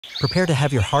Prepare to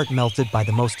have your heart melted by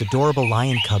the most adorable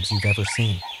lion cubs you've ever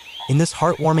seen. In this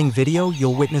heartwarming video,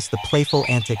 you'll witness the playful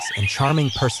antics and charming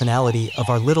personality of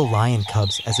our little lion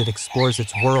cubs as it explores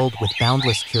its world with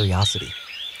boundless curiosity.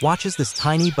 Watch as this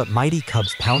tiny but mighty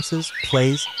cubs pounces,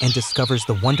 plays, and discovers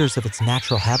the wonders of its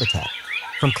natural habitat.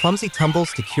 From clumsy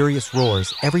tumbles to curious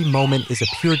roars, every moment is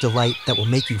a pure delight that will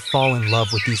make you fall in love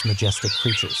with these majestic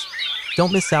creatures.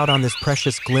 Don't miss out on this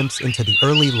precious glimpse into the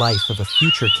early life of a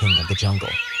future king of the jungle.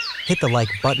 Hit the like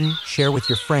button, share with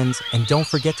your friends, and don't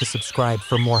forget to subscribe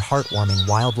for more heartwarming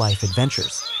wildlife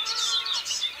adventures.